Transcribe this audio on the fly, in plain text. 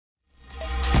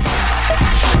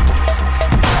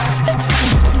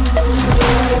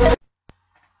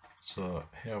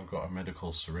here I've got a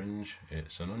medical syringe.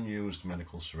 It's an unused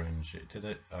medical syringe. It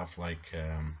did have like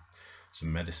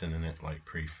some medicine in it, like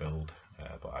pre-filled,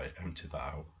 but I emptied that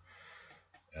out,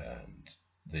 and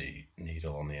the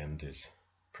needle on the end is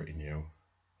pretty new,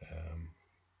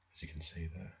 as you can see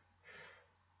there.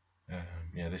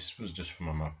 Yeah, this was just for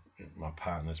my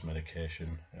partner's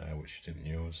medication, which she didn't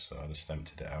use, so I just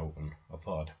emptied it out, and I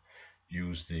thought I'd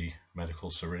use the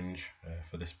medical syringe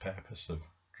for this purpose of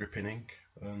dripping ink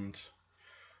and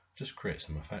just create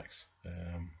some effects.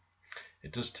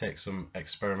 It does take some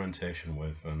experimentation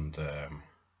with, and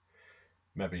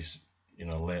maybe, you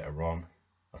know, later on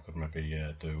I could maybe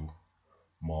do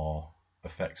more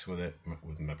effects with it,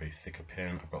 with maybe thicker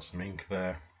paint. I've got some ink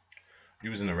there,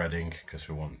 using a red ink because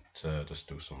we want to just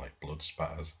do some like blood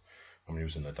spatters. I'm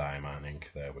using the Diamond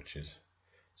ink there, which is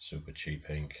super cheap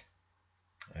ink.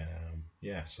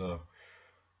 Yeah, so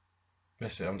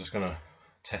basically I'm just gonna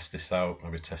test this out,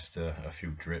 maybe test a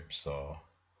few drips or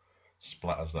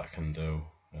splatters that I can do.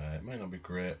 It might not be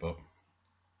great, but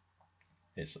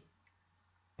it's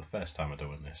the first time I'm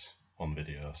doing this on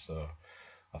video, so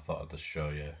I thought I'd just show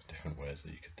you different ways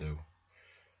that you could do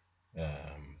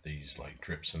these like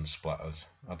drips and splatters.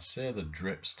 I'd say the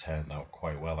drips turned out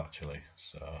quite well actually,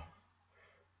 so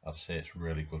I'd say it's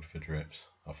really good for drips.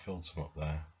 I've filled some up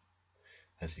there,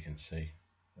 as you can see,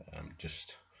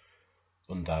 just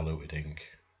undiluted ink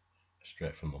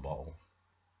straight from the bottle,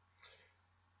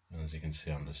 and as you can see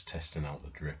I'm just testing out the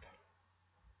drip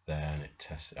there, and it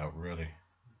tests it out really,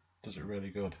 does it really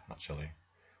good actually.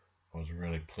 I was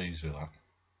really pleased with that.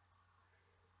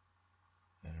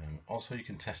 Also you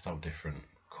can test out different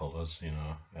colours, you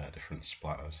know, different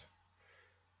splatters.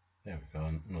 There we go,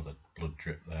 another blood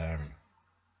drip there, and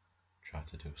try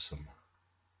to do some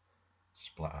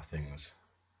splatter things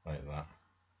like that.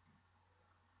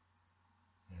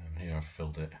 Here I've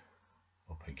filled it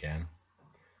up again.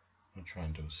 I'll try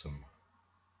and do some,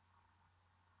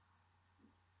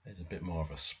 there's a bit more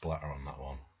of a splatter on that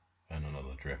one, and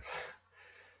another drip.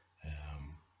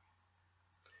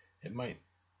 It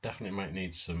definitely might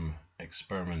need some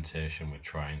experimentation with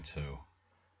trying to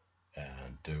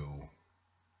do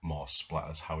more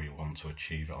splatters how you want to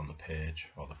achieve it on the page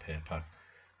or the paper.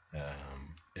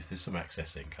 If there's some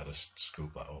excess ink, I just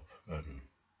scoop that up and,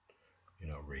 you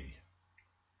know,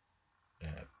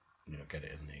 get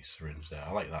it in the syringe there.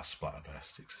 I like that splatter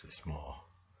best because it's more,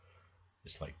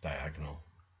 it's like diagonal.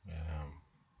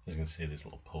 As you can see, there's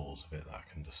little pools of it that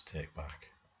I can just take back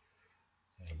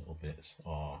little bits,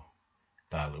 or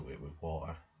dilute it with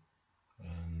water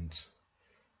and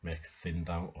make thinned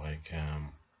out like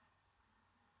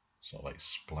sort of like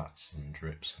splats and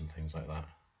drips and things like that.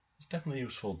 It's definitely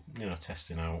useful, you know,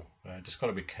 testing out. Just got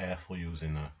to be careful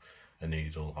using a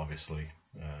needle, obviously,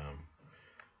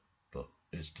 but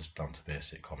it's just down to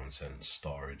basic common sense,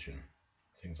 storage and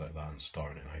things like that, and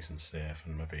storing it nice and safe,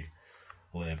 and maybe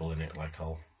labeling it like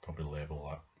I'll probably label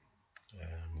that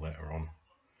later on,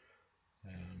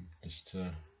 just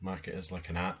to mark it as like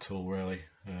an art tool really.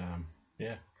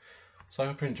 Yeah, so I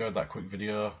hope you enjoyed that quick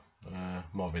video.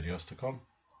 More videos to come.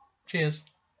 Cheers.